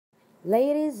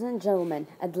Ladies and gentlemen,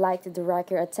 I'd like to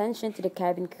direct your attention to the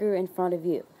cabin crew in front of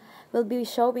you. We'll be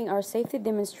showing our safety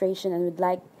demonstration and would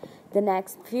like the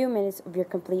next few minutes of your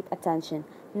complete attention.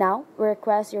 Now, we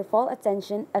request your full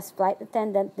attention as flight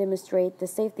attendant demonstrate the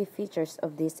safety features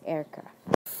of this aircraft.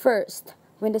 First,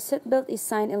 when the seatbelt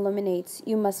sign illuminates,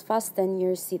 you must fasten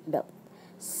your seatbelt.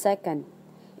 Second,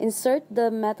 insert the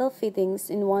metal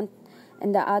fittings in one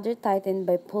and the other tighten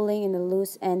by pulling in the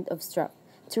loose end of strap.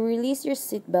 To release your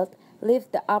seatbelt,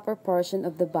 lift the upper portion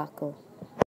of the buckle.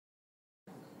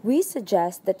 We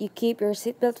suggest that you keep your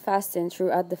seatbelt fastened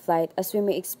throughout the flight as we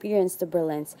may experience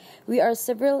turbulence. We are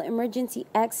several emergency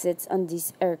exits on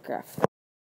this aircraft.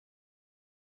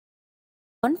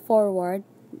 One forward,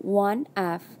 one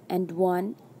aft, and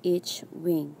one each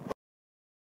wing.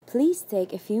 Please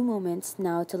take a few moments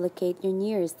now to locate your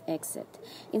nearest exit.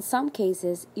 In some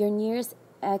cases, your nearest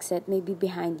exit may be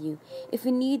behind you. If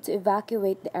you need to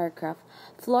evacuate the aircraft,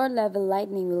 floor-level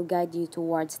lighting will guide you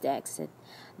towards the exit.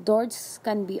 Doors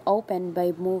can be opened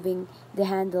by moving the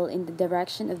handle in the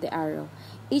direction of the arrow.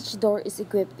 Each door is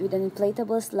equipped with an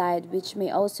inflatable slide which may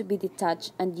also be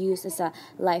detached and used as a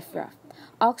life raft.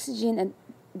 Oxygen and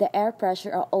the air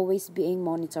pressure are always being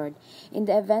monitored. In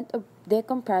the event of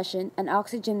decompression, an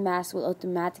oxygen mask will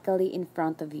automatically in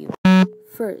front of you.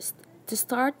 First, to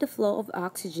start the flow of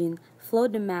oxygen, flow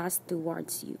the mask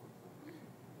towards you.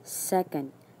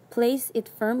 Second, place it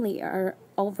firmly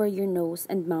over your nose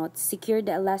and mouth. Secure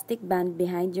the elastic band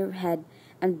behind your head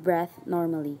and breathe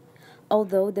normally.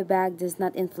 Although the bag does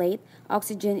not inflate,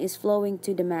 oxygen is flowing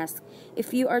to the mask.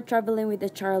 If you are traveling with a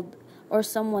child or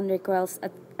someone requires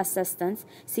assistance,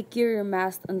 secure your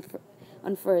mask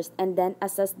on first and then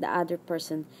assist the other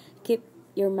person. Keep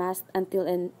your mask until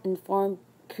an informed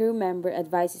crew member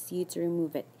advises you to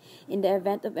remove it. In the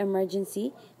event of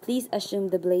emergency, please assume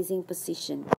the blazing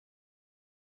position.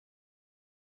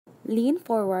 Lean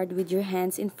forward with your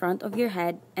hands in front of your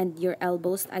head and your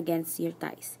elbows against your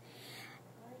thighs.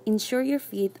 Ensure your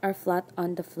feet are flat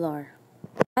on the floor.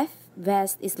 Life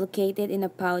vest is located in a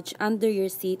pouch under your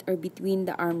seat or between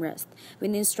the armrest.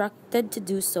 When instructed to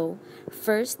do so,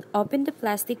 first, open the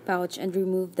plastic pouch and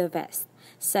remove the vest.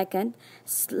 Second,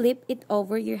 slip it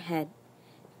over your head.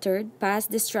 Third, pass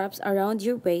the straps around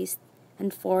your waist.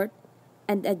 And fourth,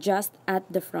 and adjust at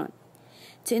the front.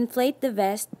 To inflate the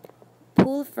vest,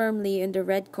 pull firmly on the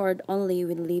red cord only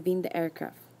when leaving the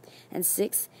aircraft. And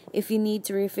six, if you need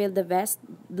to refill the vest,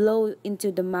 blow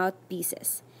into the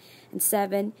mouthpieces. And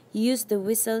seven, use the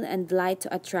whistle and light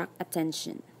to attract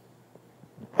attention.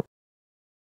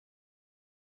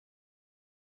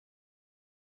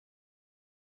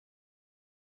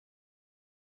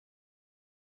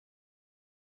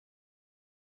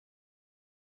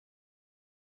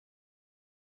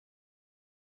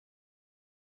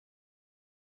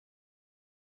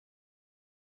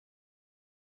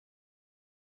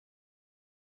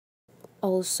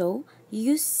 Also,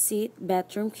 use seat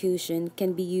bathroom cushion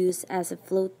can be used as a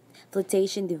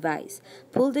flotation device.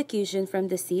 Pull the cushion from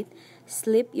the seat,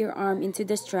 slip your arm into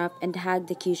the strap and hug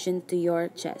the cushion to your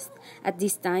chest. At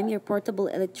this time, your portable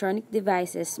electronic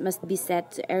devices must be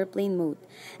set to airplane mode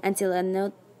until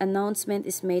a announcement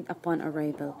is made upon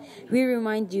arrival. We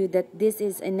remind you that this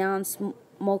is a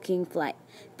non-smoking flight.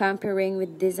 Pampering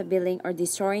with disabling or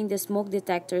destroying the smoke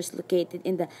detectors located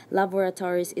in the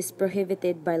laboratories is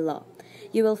prohibited by law.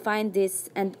 You will find this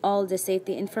and all the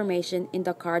safety information in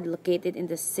the card located in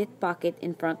the seat pocket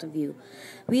in front of you.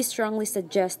 We strongly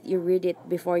suggest you read it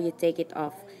before you take it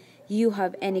off. You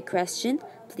have any question?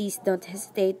 Please don't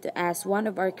hesitate to ask one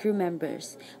of our crew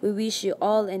members. We wish you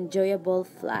all enjoyable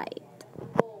flight.